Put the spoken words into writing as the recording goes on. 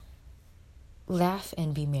Laugh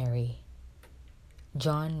and be merry.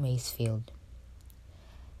 John Masefield.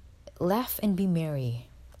 Laugh and be merry.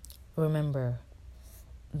 Remember,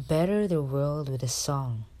 better the world with a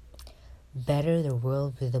song, better the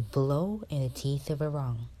world with a blow in the teeth of a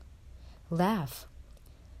wrong. Laugh,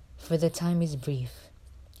 for the time is brief,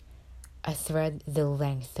 a thread the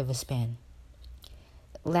length of a span.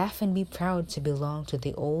 Laugh and be proud to belong to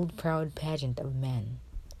the old proud pageant of man.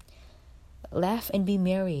 Laugh and be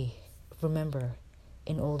merry. Remember,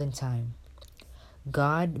 in olden time,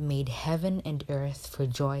 God made heaven and earth for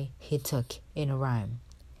joy he took in a rhyme,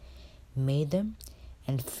 made them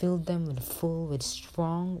and filled them full with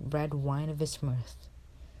strong red wine of his mirth,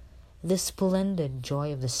 the splendid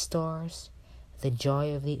joy of the stars, the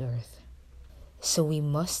joy of the earth. So we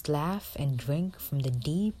must laugh and drink from the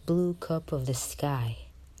deep blue cup of the sky,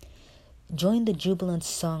 join the jubilant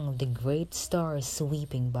song of the great stars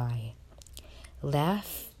sweeping by,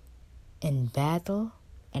 laugh and battle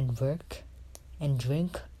and work and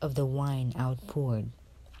drink of the wine outpoured.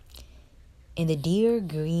 In the dear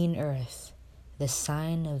green earth, the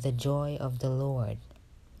sign of the joy of the Lord.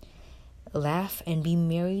 Laugh and be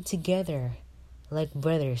merry together, like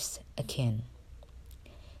brothers akin,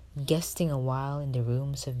 guesting a while in the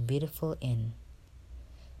rooms of beautiful inn,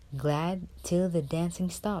 glad till the dancing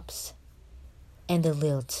stops, and the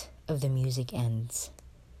lilt of the music ends.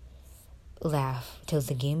 Laugh till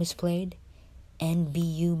the game is played, and be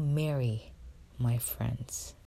you merry, my friends.